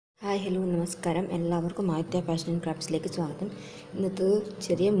Hi hello നമസ്കാരം. എല്ലാവർക്കും ആദ്യത്തെ ഫാഷൻ ആൻഡ് ക്രാഫ്റ്റ്സിലേക്ക് സ്വാഗതം. ഇന്നത്തെ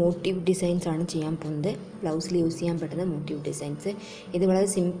ചെറിയ മോട്ടീവ് ഡിസൈൻസ് ആണ് ചെയ്യാൻ പോകുന്നത്. ബ്ലൗസിൽ യൂസ് ചെയ്യാൻ പറ്റുന്ന മോട്ടീവ് ഡിസൈൻസ്. ഇത് വളരെ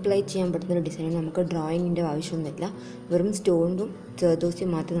സിമ്പിളായി ചെയ്യാൻ പറ്റുന്ന ഒരു ഡിസൈനാണ്. നമുക്ക് ഡ്രോയിങ്ങിൻ്റെ ആവശ്യമൊന്നുമില്ല. വെറും സ്റ്റോണും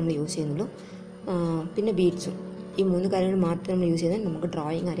ചേർദോസിയും മാത്രമേ നമ്മൾ യൂസ് ചെയ്യുന്നുള്ളൂ. പിന്നെ ബീഡ്സും. ഈ 3 കാര്യങ്ങൾ മാത്രമേ നമ്മൾ യൂസ് ചെയ്യുന്നത്. നമുക്ക്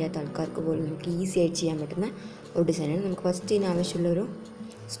ഡ്രോയിങ് അറിയാത്ത ആൾക്കാർക്ക് പോലും നമുക്ക് ഈസി ആയിട്ട് ചെയ്യാൻ പറ്റുന്ന ഒരു ഡിസൈനാണ്. നമുക്ക് ഫസ്റ്റ് ഇതിന് ആവശ്യമുള്ളൊരു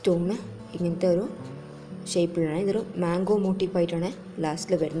സ്റ്റോണ് ഇങ്ങനത്തെ ഒരു ഷേപ്പിലാണ്. ഇതൊരു മാംഗോ മോട്ടീവായിട്ടാണ്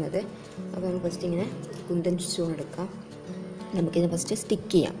ലാസ്റ്റിൽ വരുന്നത്. അപ്പോൾ നമുക്ക് ഫസ്റ്റ് ഇങ്ങനെ കുന്തൻ സ്റ്റോൺ എടുക്കാം. നമുക്കിത് ഫസ്റ്റ് സ്റ്റിക്ക്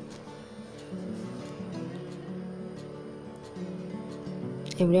ചെയ്യാം.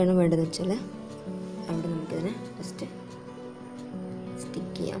 എവിടെയാണ് വേണ്ടതെന്ന് വെച്ചാൽ അവിടെ നമുക്കിതിനെ ഫസ്റ്റ്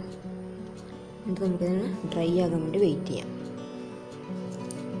സ്റ്റിക്ക് ചെയ്യാം. എന്നിട്ട് നമുക്കിതിനെ ഡ്രൈ ആകാൻ വേണ്ടി വെയിറ്റ് ചെയ്യാം.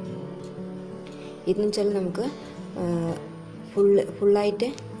 ഇതെന്ന് വെച്ചാൽ നമുക്ക് ഫുള്ളായിട്ട്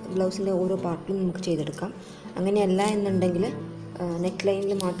ബ്ലൗസിൻ്റെ ഓരോ പാർട്ടിലും നമുക്ക് ചെയ്തെടുക്കാം. അങ്ങനെയല്ല എന്നുണ്ടെങ്കിൽ നെക്ക്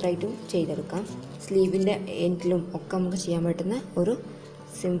ലൈനിൽ മാത്രമായിട്ടും ചെയ്തെടുക്കാം. സ്ലീവിൻ്റെ എൻഡിലും ഒക്കെ നമുക്ക് ചെയ്യാൻ പറ്റുന്ന ഒരു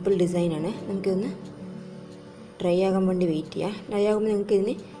സിമ്പിൾ ഡിസൈനാണ്. നമുക്കിതൊന്ന് ഡ്രൈ ആകാൻ വേണ്ടി വെയിറ്റ് ചെയ്യാം. ഡ്രൈ ആകുമ്പോൾ നിങ്ങൾക്ക്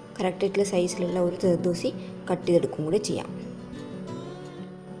ഇതിന് കറക്റ്റായിട്ടുള്ള സൈസിലുള്ള ഒരു ചെറുദോസി കട്ട് ചെയ്തെടുക്കും കൂടി ചെയ്യാം.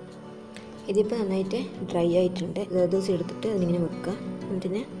 ഇതിപ്പോൾ നന്നായിട്ട് ഡ്രൈ ആയിട്ടുണ്ട്. ചെറുദോസി എടുത്തിട്ട് അതിനിങ്ങനെ വെക്കുക.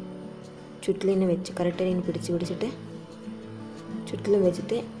 എന്നിട്ടിനെ ചുറ്റിലിങ്ങനെ വെച്ച് കറക്റ്റായി ഇങ്ങനെ പിടിച്ചിട്ട് ചുറ്റിലും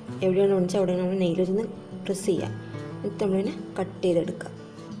വെച്ചിട്ട് എവിടെയാണ് വെച്ചാൽ അവിടെ നമ്മൾ നെയിലൊന്ന് പ്രസ് ചെയ്യുക. എന്നിട്ട് നമ്മളിങ്ങനെ കട്ട് ചെയ്തെടുക്കുക.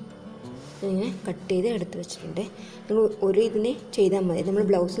 ഇങ്ങനെ കട്ട് ചെയ്ത് എടുത്ത് വെച്ചിട്ടുണ്ട്. നിങ്ങൾ ഒരു ഇതിന് ചെയ്താൽ മതി. നമ്മൾ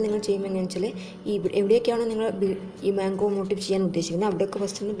ബ്ലൗസിൽ നിങ്ങൾ ചെയ്യുമ്പോൾ എങ്ങനെയാണെന്ന് വെച്ചാൽ എവിടെയൊക്കെയാണോ നിങ്ങൾ ഈ മാംഗോ മോട്ടീവ് ചെയ്യാൻ ഉദ്ദേശിക്കുന്നത് അവിടെയൊക്കെ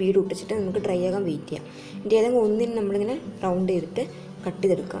ഫസ്റ്റ് ഒന്ന് ബീഡ് ഇട്ടിച്ചിട്ട് നമുക്ക് ഡ്രൈ ആകാൻ വെയിറ്റ് ചെയ്യാം. എന്നിട്ട് ഏതെങ്കിലും ഒന്നിന് നമ്മളിങ്ങനെ റൗണ്ട് ചെയ്തിട്ട് കട്ട്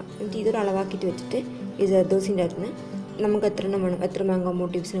ചെയ്തെടുക്കുക. എന്നിട്ട് ഇതൊരു അളവാക്കിയിട്ട് വെച്ചിട്ട് ഈ ജർദോസിൻ്റെ അകത്ത് നിന്ന് നമുക്ക് എത്ര എണ്ണം വേണം, എത്ര മാംഗോ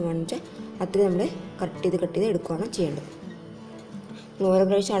മോട്ടീവ്സിന് വേണമെന്ന് വെച്ചാൽ അത്ര നമ്മൾ കട്ട് ചെയ്ത് എടുക്കുകയാണ് ചെയ്യേണ്ടത്. ഓരോ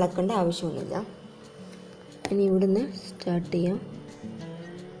പ്രാവശ്യം അളക്കേണ്ട ആവശ്യമൊന്നുമില്ല. ഇനി ഇവിടെ നിന്ന് സ്റ്റാർട്ട് ചെയ്യാം.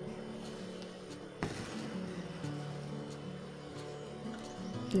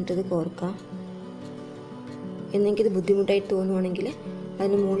 എന്നിട്ടത് കോർക്കാം. എന്നെനിക്കിത് ബുദ്ധിമുട്ടായിട്ട് തോന്നുവാണെങ്കിൽ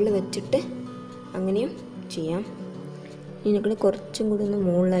അതിന് മുകളിൽ വെച്ചിട്ട് അങ്ങനെയും ചെയ്യാം. ഇതിനൊക്കെ കുറച്ചും കൂടി ഒന്ന്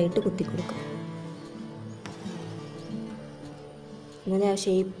മുകളിലായിട്ട് കുത്തി കൊടുക്കാം. എന്നാലേ ആ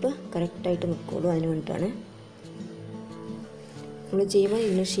ഷേപ്പ് കറക്റ്റായിട്ട് നിൽക്കുള്ളൂ. അതിന് വേണ്ടിയിട്ടാണ് നമ്മൾ ചെയ്യുമ്പോൾ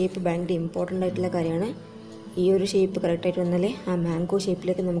ഇതിൻ്റെ ഷേപ്പ് ഭയങ്കര ഇമ്പോർട്ടൻ്റ് ആയിട്ടുള്ള കാര്യമാണ്. ഈ ഒരു ഷേപ്പ് കറക്റ്റായിട്ട് വന്നാലേ ആ മാംഗോ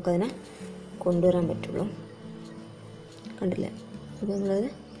ഷേപ്പിലേക്ക് നമുക്കതിനെ കൊണ്ടുവരാൻ പറ്റുള്ളൂ. കണ്ടില്ലേ? അപ്പോൾ നമ്മളത്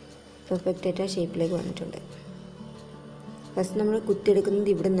പെർഫെക്റ്റായിട്ട് ആ ഷേപ്പിലേക്ക് വന്നിട്ടുണ്ട്. ഫസ്റ്റ് നമ്മൾ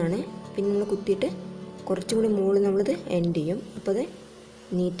കുത്തിയെടുക്കുന്നത് ഇവിടെ നിന്നാണ്. പിന്നെ നമ്മൾ കുത്തിയിട്ട് കുറച്ചും കൂടി മുകളിൽ നമ്മളത് എൻഡ് ചെയ്യും. അപ്പോൾ അത്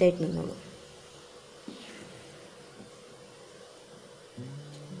നീറ്റായിട്ട് നിന്നോളൂ.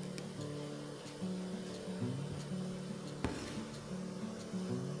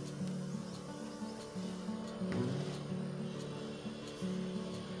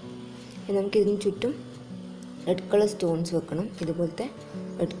 നമുക്കിതിന് ചുറ്റും റെഡ് കളർ സ്റ്റോൺസ് വെക്കണം. ഇതുപോലത്തെ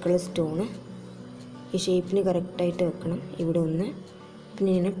റെഡ് കളർ സ്റ്റോണ് ഈ ഷേപ്പിന് കറക്റ്റായിട്ട് വെക്കണം. ഇവിടെ ഒന്ന്, പിന്നെ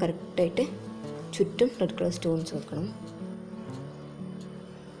ഇങ്ങനെ കറക്റ്റായിട്ട് ചുറ്റും റെഡ് കളർ സ്റ്റോൺസ് വെക്കണം.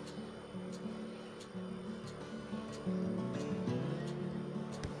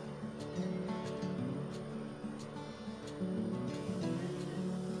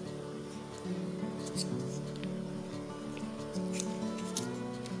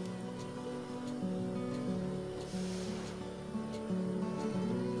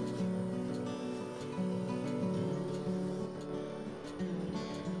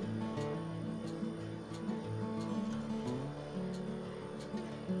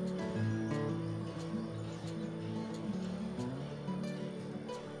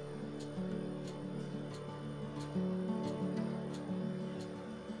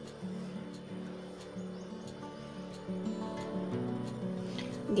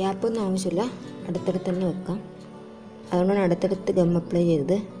 ഗ്യാപ്പൊന്നും ആവശ്യമില്ല, അടുത്തടുത്ത് തന്നെ വെക്കാം. അതുകൊണ്ടാണ് അടുത്തടുത്ത് ഗം അപ്ലൈ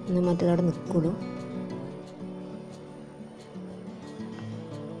ചെയ്തത്. എന്നാൽ മറ്റേതവിടെ നിൽക്കുള്ളൂ.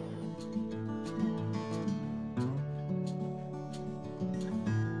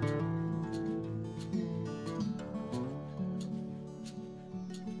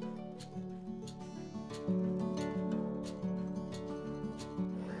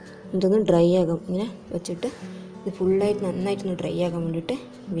 ഇതൊന്ന് ഡ്രൈ ആകും. ഇങ്ങനെ വെച്ചിട്ട് ഇത് ഫുള്ളായിട്ട് നന്നായിട്ടൊന്ന് ഡ്രൈ ആകാൻ വേണ്ടിയിട്ട്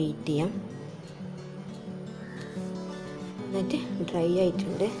വെയിറ്റ് ചെയ്യാം. നന്നായിട്ട് ഡ്രൈ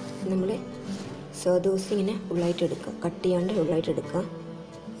ആയിട്ടുണ്ട്. നമ്മൾ സർദോസി ഇങ്ങനെ ഫുള്ളായിട്ട് എടുക്കുക, കട്ട് ചെയ്യാണ്ട് ഫുള്ളായിട്ട് എടുക്കുക.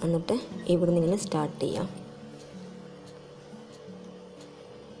 എന്നിട്ട് ഇവിടെ നിന്ന് ഇങ്ങനെ സ്റ്റാർട്ട് ചെയ്യാം.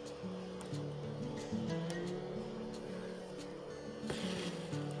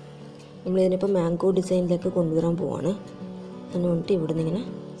 നമ്മളിതിനിപ്പോൾ മാംഗോ ഡിസൈനിലേക്ക് കൊണ്ടുവരാൻ പോവാണ്. അതിന് വേണ്ടിയിട്ട് ഇവിടെ നിന്ന് ഇങ്ങനെ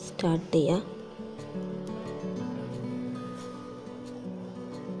സ്റ്റാർട്ട് ചെയ്യുക.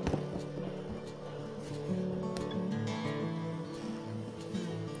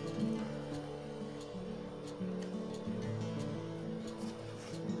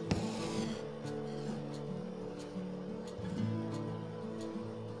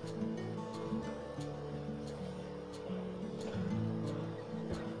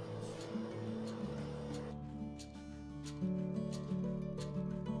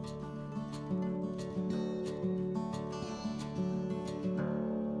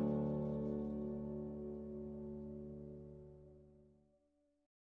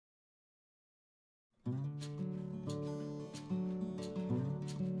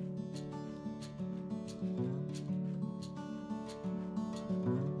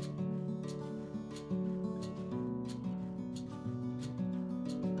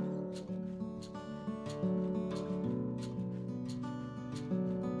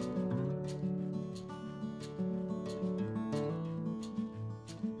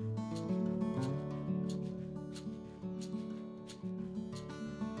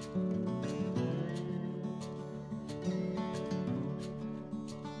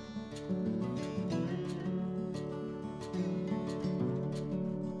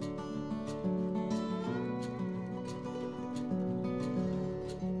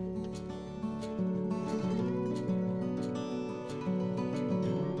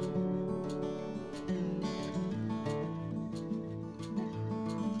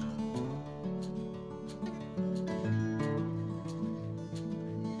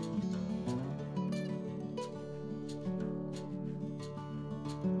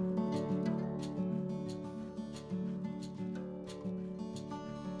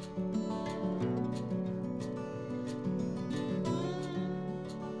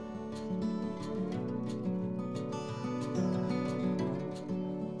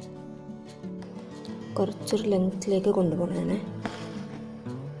 കുറച്ചൊരു ലെങ്ത്തിലേക്ക് കൊണ്ടുപോകണേ.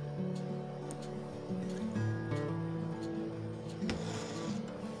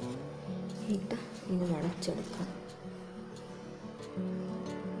 എന്നിട്ട് ഇത് വളച്ചെടുക്കാം.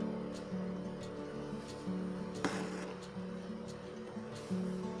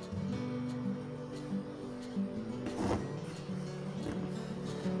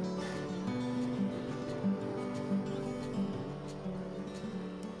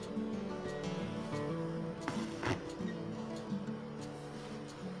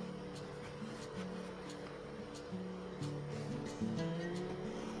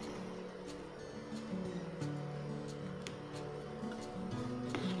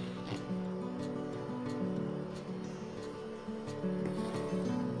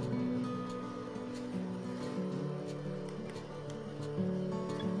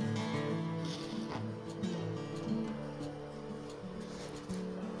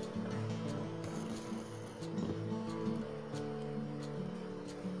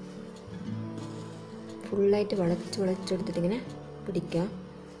 ഫുള്ളായിട്ട് വളച്ചെടുത്തിട്ട് ഇങ്ങനെ പിടിക്കാം.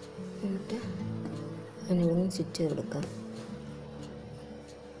 എന്നിട്ട് അതിവിടെ സ്റ്റിച്ച് ചെയ്ത് കൊടുക്കാം.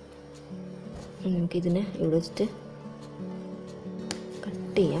 നമുക്കിതിനെ ഇവിടെ വെച്ചിട്ട്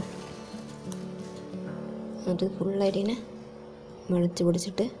കട്ട് ചെയ്യാം. എന്നിട്ട് ഫുള്ളായിട്ട് ഇങ്ങനെ വളച്ച്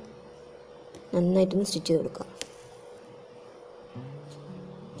പിടിച്ചിട്ട് നന്നായിട്ടൊന്ന് സ്റ്റിച്ച് ചെയ്ത് കൊടുക്കാം.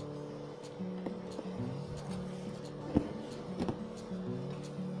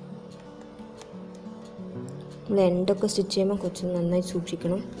 നമ്മൾ എൻഡൊക്കെ സ്റ്റിച്ച് ചെയ്യുമ്പോൾ കുറച്ച് നന്നായി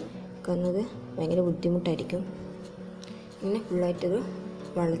സൂക്ഷിക്കണം, കാരണം അത് ഭയങ്കര ബുദ്ധിമുട്ടായിരിക്കും. ഇങ്ങനെ ഫുള്ളായിട്ടത്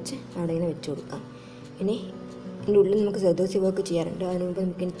വളച്ച് അവിടെ ഇങ്ങനെ വെച്ച് കൊടുക്കാം. ഇനി ഇതിൻ്റെ ഉള്ളിൽ നമുക്ക് സദോസി വർക്ക് ചെയ്യാറുണ്ട്. അതിന് മുമ്പ്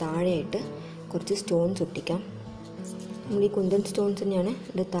നമുക്കിനി താഴെയായിട്ട് കുറച്ച് സ്റ്റോൺസ് ഒട്ടിക്കാം. നമ്മൾ ഈ കുന്തൻ സ്റ്റോൺസ് തന്നെയാണ്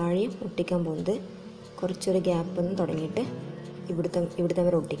ഇതിൻ്റെ താഴെയും ഒട്ടിക്കാൻ പോകുന്നത്. കുറച്ചൊരു ഗ്യാപ്പ് ഒന്ന് തുടങ്ങിയിട്ട് ഇവിടുത്തെ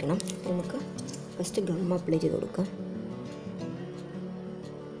വരെ ഒട്ടിക്കണം. നമുക്ക് ഫസ്റ്റ് ഗം അപ്ലൈ ചെയ്ത് കൊടുക്കാം.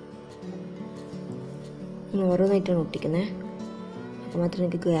 ഓരോന്നായിട്ടാണ് ഒട്ടിക്കുന്നത്, അപ്പോൾ മാത്രമേ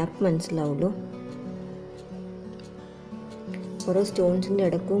എനിക്ക് ഗ്യാപ്പ് മനസ്സിലാവുള്ളൂ. ഓരോ സ്റ്റോൺസിൻ്റെ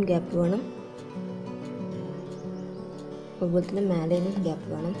ഇടക്കും ഗ്യാപ്പ് വേണം, അതുപോലെ തന്നെ മേലേനും ഗ്യാപ്പ്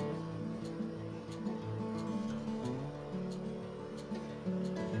വേണം.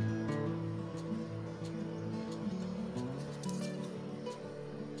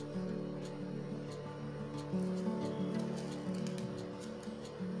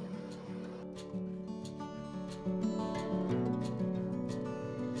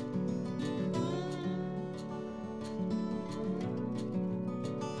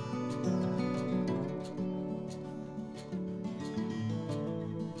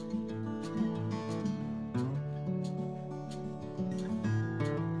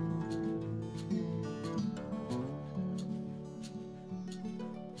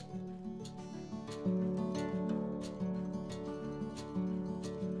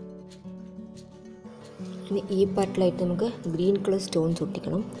 ഇനി ഈ പാർട്ടിലായിട്ട് നമുക്ക് ഗ്രീൻ കളർ സ്റ്റോൺസ്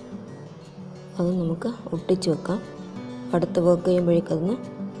ഒട്ടിക്കണം. അത് നമുക്ക് ഒട്ടിച്ച് വെക്കാം. അടുത്ത വർക്ക് ചെയ്യുമ്പോഴേക്കും അതൊന്ന്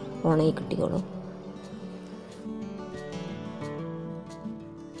ഉണങ്ങി കിട്ടിക്കോളും.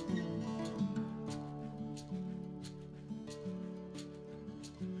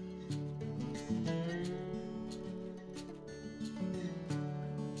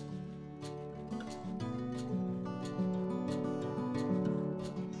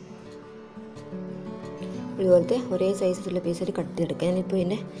 ഇതുപോലത്തെ ഒരേ സൈസിലുള്ള പീസായിട്ട് കട്ട് ചെയ്തെടുക്കുക. ഞാനിപ്പോൾ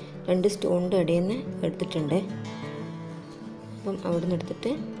ഇതിൻ്റെ 2 സ്റ്റോണിൻ്റെ ഇടയിൽ നിന്ന് എടുത്തിട്ടുണ്ട്. അപ്പം അവിടെ നിന്ന്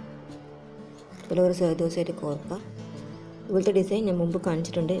എടുത്തിട്ട് ഇതുപോലെ ഒരു സൈഡോസായിട്ട് കോർക്കുക. ഇതുപോലത്തെ ഡിസൈൻ ഞാൻ മുമ്പ്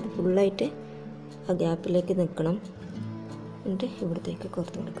കാണിച്ചിട്ടുണ്ട്. ഇത് ഫുള്ളായിട്ട് ആ ഗ്യാപ്പിലേക്ക് നിൽക്കണം. എന്നിട്ട് ഇവിടത്തേക്ക്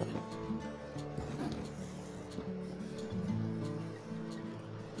കോർത്ത് കൊടുക്കുക.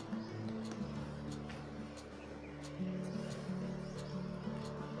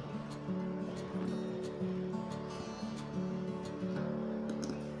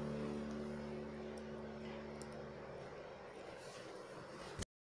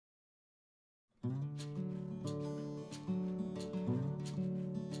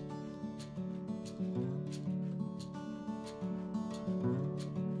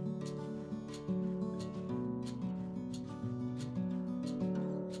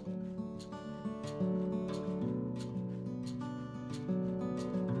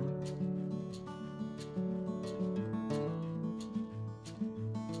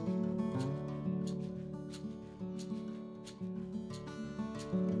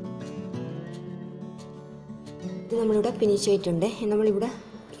 ഇത് നമ്മളിവിടെ ഫിനിഷ് ആയിട്ടുണ്ട്. നമ്മളിവിടെ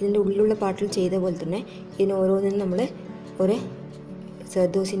ഇതിൻ്റെ ഉള്ളിലുള്ള പാർട്ടിൽ ചെയ്ത പോലെ തന്നെ ഇതിന് ഓരോന്നിനും നമ്മൾ ഒരു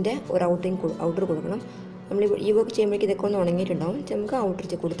സർദോസിൻ്റെ ഒരു ഔട്ടർ കൊടുക്കണം. നമ്മൾ ഈ വർക്ക് ചെയ്യുമ്പോഴേക്കും ഇതൊക്കെ ഒന്ന് ഉണങ്ങിയിട്ടുണ്ടാവും. നമുക്ക് ഔട്ടർ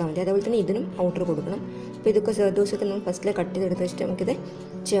കൊടുത്താൽ മതി. അതേപോലെ തന്നെ ഇതിനും ഔട്ടർ കൊടുക്കണം. അപ്പോൾ ഇതൊക്കെ ദിവസമൊക്കെ നമ്മൾ ഫസ്റ്റിൽ കട്ട് ചെയ്തെടുത്ത് വെച്ചിട്ട് നമുക്കിത്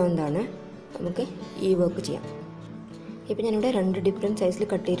ചെയ്യാവുന്നതാണ്. നമുക്ക് ഈ വർക്ക് ചെയ്യാം. ഇപ്പോൾ ഞാനിവിടെ 2 ഡിഫറെൻറ്റ് സൈസിൽ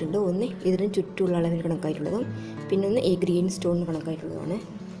കട്ട് ചെയ്തിട്ടുണ്ട്. ഒന്ന് ഇതിന് ചുറ്റുമുള്ള അളവിൽ കണക്കായിട്ടുള്ളതും പിന്നെ ഒന്ന് ഈ ഗ്രീൻ സ്റ്റോണിന് കണക്കായിട്ടുള്ളതാണ്.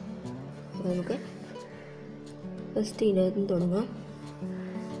 അപ്പോൾ നമുക്ക് ഫസ്റ്റ് ഇതിനകത്ത് തുടങ്ങാം.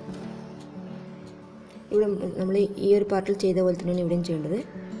 ഇവിടെ നമ്മൾ ഈ ഒരു പാർട്ടിൽ ചെയ്ത പോലെ തന്നെയാണ് ഇവിടെയും ചെയ്യേണ്ടത്.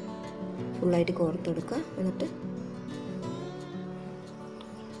 ഫുള്ളായിട്ട് കോർത്തെടുക്കുക, എന്നിട്ട്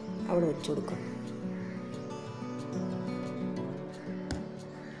അവിടെ വെച്ച് കൊടുക്കുക.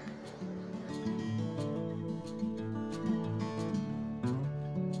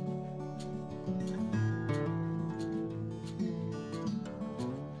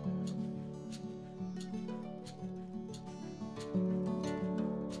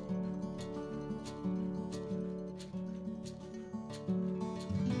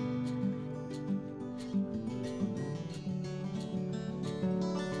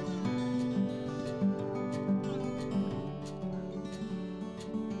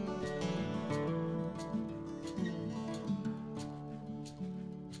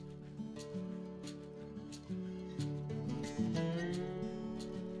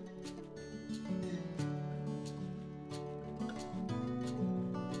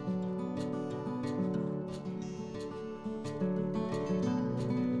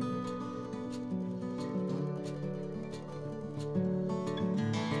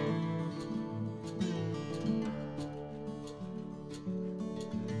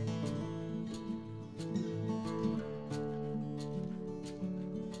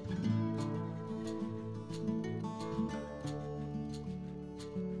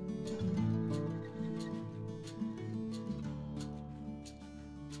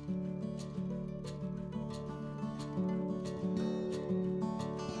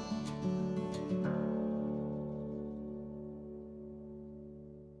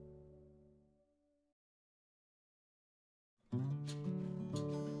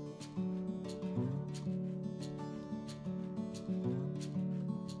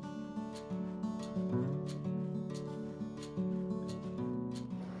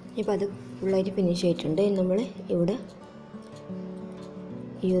 ഇപ്പോൾ അത് ഫുള്ളായിട്ട് ഫിനിഷ് ആയിട്ടുണ്ട്. നമ്മൾ ഇവിടെ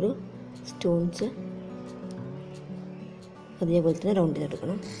ഈ ഒരു സ്റ്റോൺസ് അതേപോലെ തന്നെ റൗണ്ട്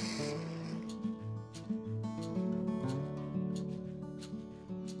ചെയ്തെടുക്കണം.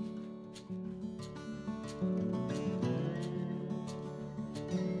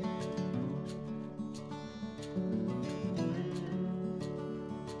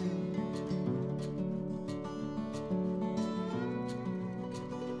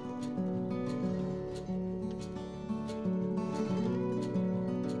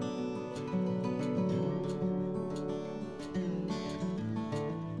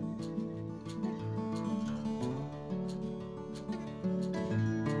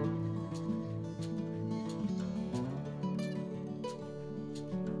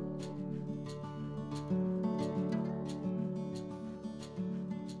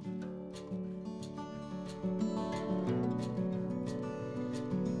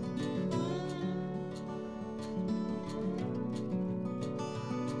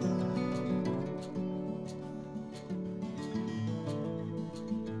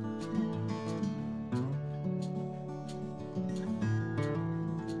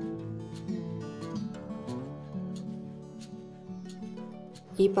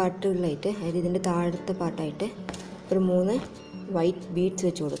 ഈ പാർട്ടുകളിലായിട്ട്, അതായത് ഇതിൻ്റെ താഴത്തെ പാർട്ടായിട്ട് ഒരു 3 വൈറ്റ് ബീഡ്സ്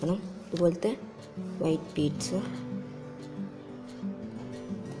വെച്ച് കൊടുക്കണം. ഇതുപോലത്തെ വൈറ്റ് ബീഡ്സ്.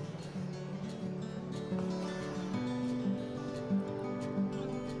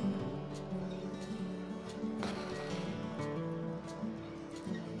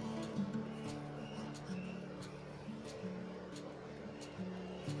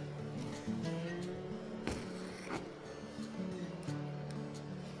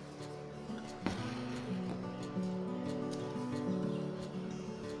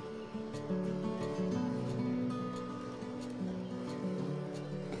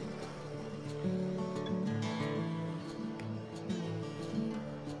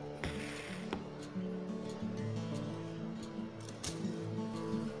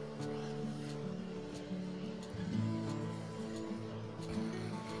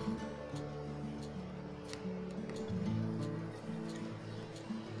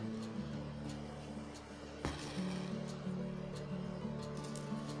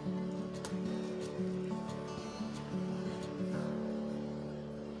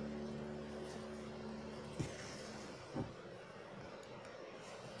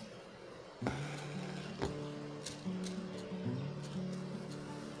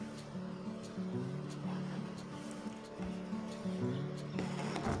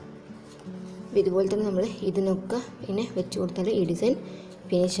 ഇതുപോലെ തന്നെ നമ്മൾ ഇതിനൊക്കെ ഇങ്ങനെ വെച്ച് കൊടുത്താൽ ഈ ഡിസൈൻ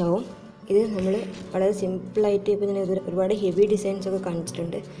ഫിനിഷ് ആവും. ഇത് നമ്മൾ വളരെ സിമ്പിളായിട്ട് ഇപ്പോൾ ഞാൻ ഒരുപാട് ഹെവി ഡിസൈൻസൊക്കെ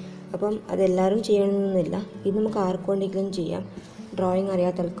കാണിച്ചിട്ടുണ്ട്. അപ്പം അതെല്ലാവരും ചെയ്യണമെന്നൊന്നുമില്ല. ഇത് നമുക്ക് ആർക്ക് വേണമെങ്കിലും ചെയ്യാം. ഡ്രോയിങ്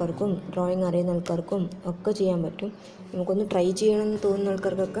അറിയാത്ത ആൾക്കാർക്കും ഡ്രോയിങ് അറിയുന്ന ആൾക്കാർക്കും ഒക്കെ ചെയ്യാൻ പറ്റും. നമുക്കൊന്ന് ട്രൈ ചെയ്യണമെന്ന് തോന്നുന്ന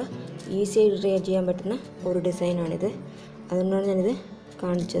ആൾക്കാർക്കൊക്കെ ഈസിയായിട്ട് ട്രൈ ചെയ്യാൻ പറ്റുന്ന ഒരു ഡിസൈനാണിത്. അതുകൊണ്ടാണ് ഞാനിത്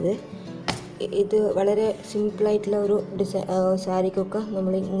കാണിച്ചത്. ഇത് വളരെ സിമ്പിളായിട്ടുള്ള ഒരു സാരിക്കൊക്കെ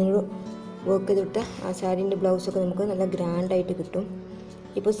നമ്മൾ ഇങ്ങനൊരു വർക്ക് ചെയ്തിട്ട് ആ സാരീൻ്റെ ബ്ലൗസൊക്കെ നമുക്ക് നല്ല ഗ്രാൻഡായിട്ട് കിട്ടും.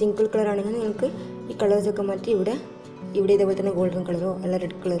 ഇപ്പോൾ സിംഗിൾ കളർ ആണെങ്കിൽ നിങ്ങൾക്ക് ഈ കളേഴ്സൊക്കെ മാറ്റി ഇവിടെ ഇതേപോലെ തന്നെ ഗോൾഡൻ കളറോ അല്ല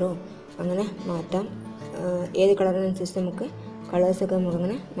റെഡ് കളറോ അങ്ങനെ മാറ്റാം. ഏത് കളറിനനുസരിച്ച് നമുക്ക് കളേഴ്സൊക്കെ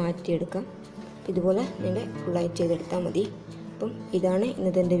നമുക്കങ്ങനെ മാറ്റിയെടുക്കാം. ഇതുപോലെ നിങ്ങൾ ഫുള്ളായിട്ട് ചെയ്തെടുത്താൽ മതി. അപ്പം ഇതാണ്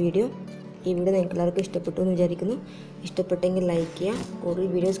ഇന്നത്തെ എൻ്റെ വീഡിയോ. ഈ വീഡിയോ നിങ്ങൾക്ക് എല്ലാവർക്കും ഇഷ്ടപ്പെട്ടു എന്ന് വിചാരിക്കുന്നു. ഇഷ്ടപ്പെട്ടെങ്കിൽ ലൈക്ക് ചെയ്യുക. കൂടുതൽ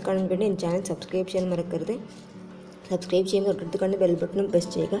വീഡിയോസ് കാണാൻ വേണ്ടി എൻ്റെ ചാനൽ സബ്സ്ക്രൈബ് ചെയ്യാൻ മറക്കരുത്. സബ്സ്ക്രൈബ് ചെയ്യുമ്പോൾ തൊട്ടടുത്ത് കണ്ട് ബെൽ ബട്ടണും പ്രസ്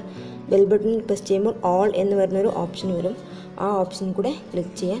ചെയ്യുക. ബെൽ ബട്ടൺ പ്രസ് ചെയ്യുമ്പോൾ ഓൾ എന്ന് പറയുന്നൊരു ഓപ്ഷൻ വരും. ആ ഓപ്ഷൻ കൂടെ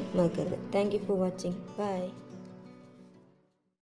ക്ലിക്ക് ചെയ്യാൻ മറക്കരുത്. Thank you for watching. By.